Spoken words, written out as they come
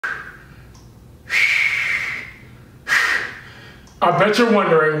I bet you're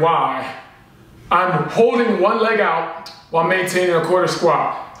wondering why I'm holding one leg out while maintaining a quarter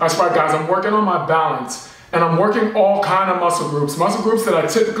squat. That's right, guys, I'm working on my balance and I'm working all kind of muscle groups that I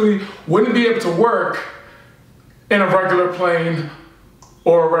typically wouldn't be able to work in a regular plane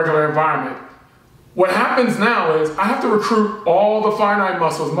or a regular environment. What happens now is I have to recruit all the finite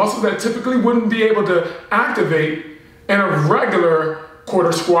muscles that typically wouldn't be able to activate in a regular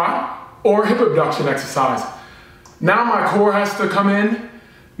quarter squat or hip abduction exercise. Now my core has to come in.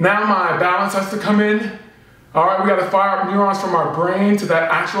 Now my balance has to come in. All right, we got to fire up neurons from our brain to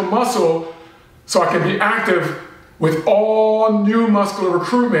that actual muscle so I can be active with all new muscular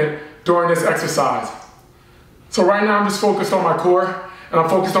recruitment during this exercise. So right now I'm just focused on my core and I'm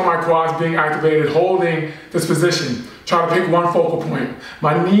focused on my quads being activated, holding this position, trying to pick one focal point.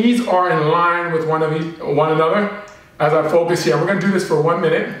 My knees are in line with one another as I focus here. We're going to do this for 1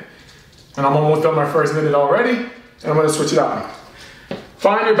 minute and I'm almost done my first minute already and I'm going to switch it out.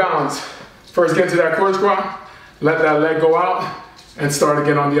 Find your balance. First get into that quarter squat, let that leg go out and start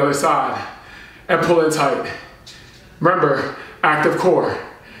again on the other side and pull it tight. Remember, active core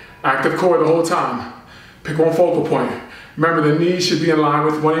the whole time. Pick one focal point. Remember, the knees should be in line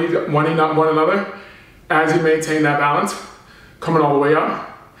with one another as you maintain that balance, coming all the way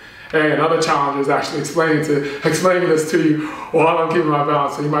up. Hey, another challenge is actually explaining this to you while I'm keeping my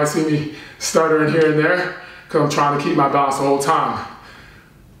balance. So you might see me stuttering here and there because I'm trying to keep my balance the whole time.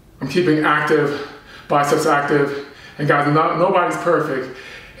 I'm keeping active, biceps active, and guys, nobody's perfect.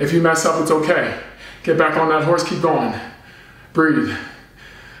 If you mess up, it's okay. Get back on that horse, keep going. Breathe.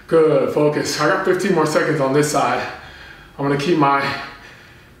 Good, focus. I got 15 more seconds on this side. I'm gonna keep my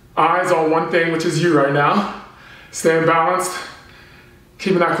eyes on one thing, which is you right now. Staying balanced,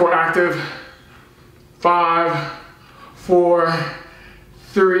 keeping that core active. 5, 4,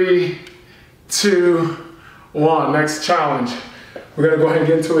 3, 2, 1. Next challenge. We're gonna go ahead and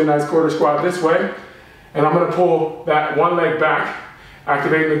get into a nice quarter squat this way. And I'm gonna pull that one leg back,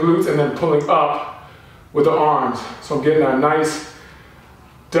 activating the glutes, and then pulling up with the arms. So I'm getting a nice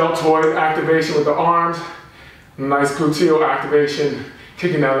deltoid activation with the arms, nice gluteal activation,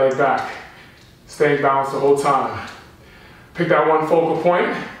 kicking that leg back, staying balanced the whole time. Pick that one focal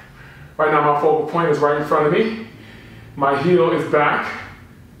point. Right now my focal point is right in front of me. My heel is back.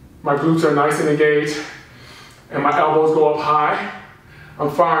 My glutes are nice and engaged, and my elbows go up high. I'm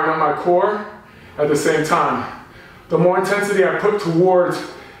firing up my core at the same time. The more intensity I put towards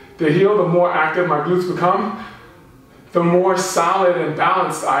the heel, the more active my glutes become, the more solid and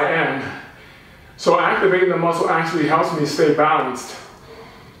balanced I am. So activating the muscle actually helps me stay balanced.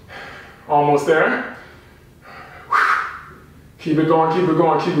 Almost there. Keep it going, keep it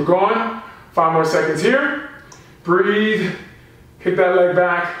going, keep it going. 5 more seconds here. Breathe, kick that leg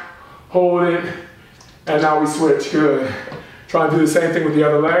back, hold it, and now we switch, good. Try to do the same thing with the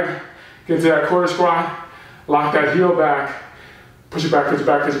other leg. Get into that quarter squat, lock that heel back, push it back, push it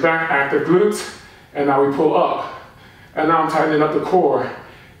back, push it back, active glutes, and now we pull up. And now I'm tightening up the core.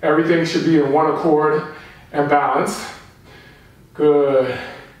 Everything should be in one accord and balanced. Good.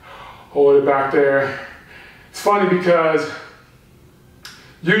 Hold it back there. It's funny because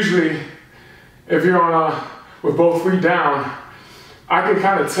usually if you're with both feet down, I can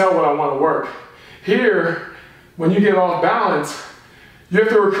kind of tell what I want to work. Here, when you get off balance, you have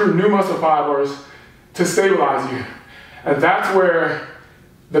to recruit new muscle fibers to stabilize you. And that's where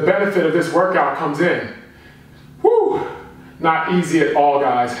the benefit of this workout comes in. Woo! Not easy at all,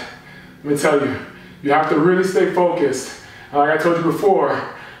 guys. Let me tell you, you have to really stay focused. Like I told you before,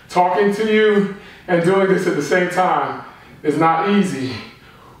 talking to you and doing this at the same time is not easy.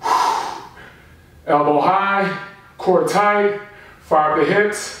 Woo! Elbow high, core tight, fire up the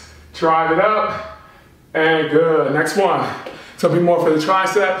hips, drive it up, and good. Next one. So it'll be more for the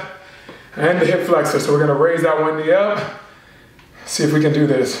tricep and the hip flexor. So we're gonna raise that one knee up. See if we can do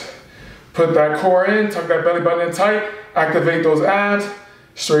this. Put that core in, tuck that belly button in tight, activate those abs,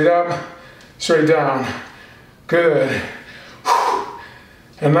 straight up, straight down. Good.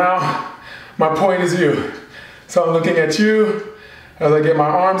 And now, my point is you. So I'm looking at you as I get my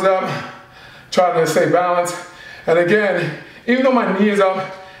arms up, trying to stay balanced. And again, even though my knee is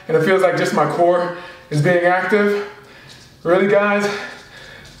up and it feels like just my core is being active, really guys,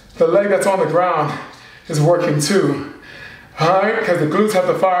 the leg that's on the ground is working too. All right, because the glutes have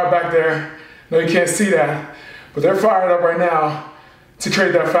to fire back there. No, you can't see that, but they're fired up right now to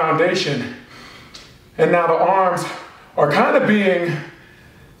create that foundation. And now the arms are kind of being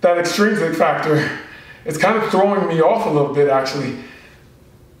that extrinsic factor. It's kind of throwing me off a little bit actually.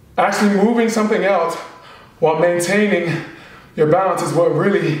 Actually moving something else while maintaining your balance is what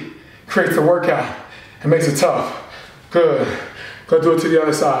really creates the workout and makes it tough. Good. Go do it to the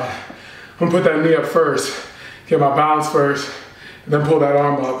other side. I'm gonna put that knee up first, get my balance first, and then pull that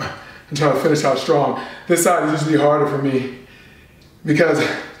arm up and try to finish out strong. This side is usually harder for me because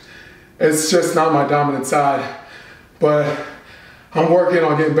it's just not my dominant side, but I'm working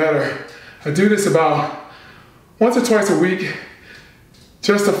on getting better. I do this about once or twice a week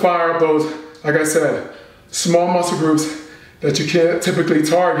just to fire up those, like I said, small muscle groups that you can't typically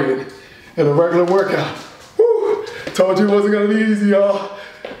target in a regular workout. Woo! Told you it wasn't gonna be easy, y'all.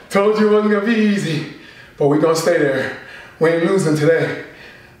 Told you it wasn't gonna be easy, but we're gonna stay there. We ain't losing today.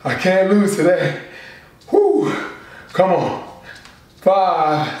 I can't lose today. Woo! Come on.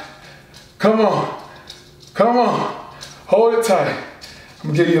 5. Come on. Come on. Hold it tight. I'm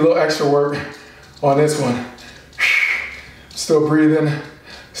gonna give you a little extra work on this one. Still breathing,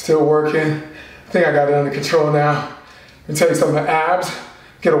 still working. I think I got it under control now. Let me tell you something, the abs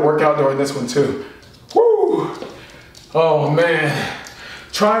get a workout during this one too. Woo! Oh man.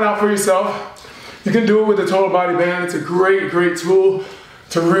 Try it out for yourself. You can do it with the total body band. It's a great, great tool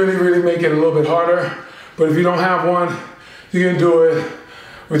to really, really make it a little bit harder. But if you don't have one, you can do it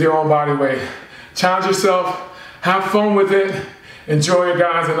with your own body weight. Challenge yourself, have fun with it. Enjoy it,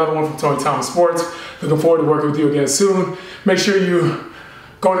 guys. Another one from Tony Thomas Sports. Looking forward to working with you again soon. Make sure you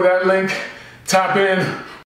go to that link, tap in,